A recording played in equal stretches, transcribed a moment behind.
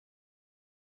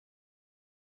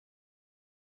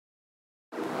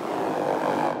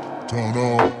turn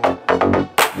up.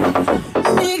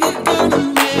 Nigga gonna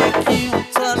make you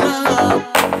turn up.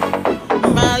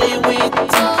 Molly with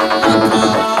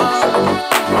alcohol.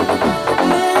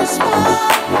 Let's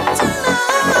walk tonight.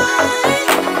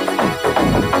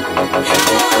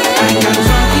 I got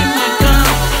drunk in my car.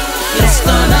 Let's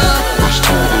turn up.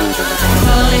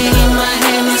 Molly in my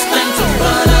hand, it's time to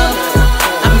burn up.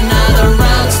 I'm not a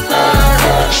rock star.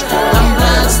 I'm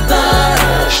blast star.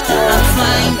 I'm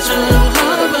flying to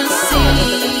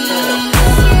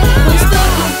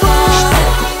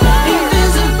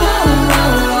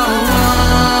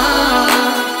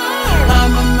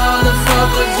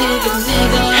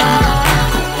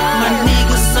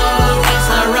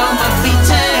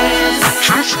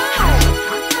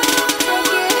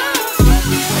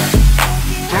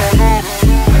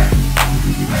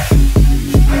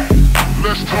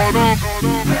Turn up.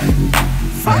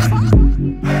 Fuck.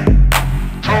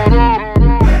 Turn up.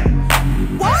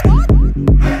 What?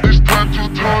 It's time to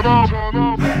turn up.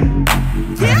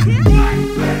 Yeah.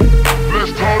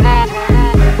 Let's turn up.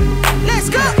 Let's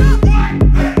go.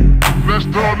 Let's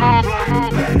turn up.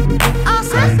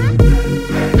 Awesome.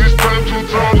 It's time to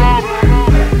turn up.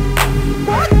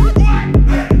 What?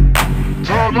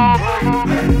 Turn up.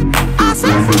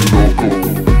 Awesome. Loco,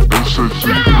 ese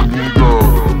chiquita.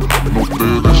 No te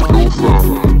destroza,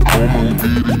 come un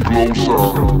beat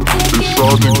closer. Es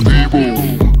adictivo,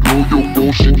 rollo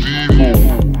positivo.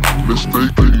 Let's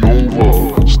take it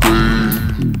over. Stay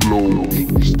low,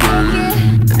 stay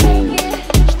low,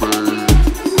 stay.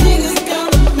 Niggas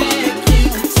gonna make you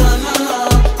turn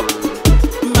up.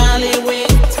 Molly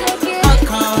with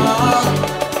alcohol.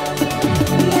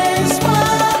 Let's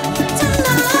walk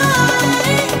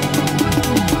tonight.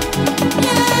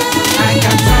 Yeah. I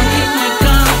got drunk in my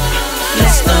car.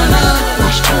 Let's turn up.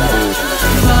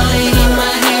 Molly in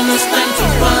my hand, it's time to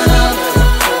burn up.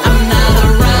 I'm not a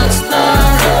rock star.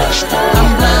 I'm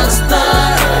blast star.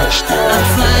 I'm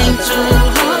flying to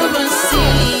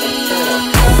overseas.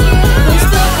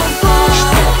 Unstoppable,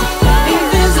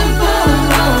 invisible.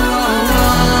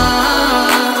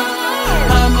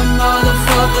 I'm a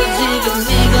motherfucker, jigga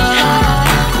nigga.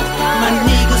 My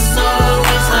niggas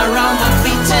always around my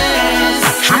bitches.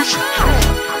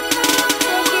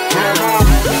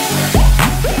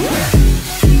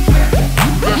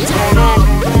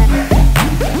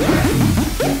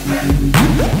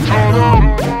 Turn up.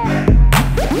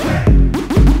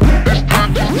 It's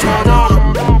time to turn up.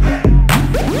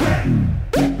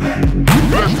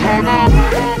 Let's turn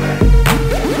up.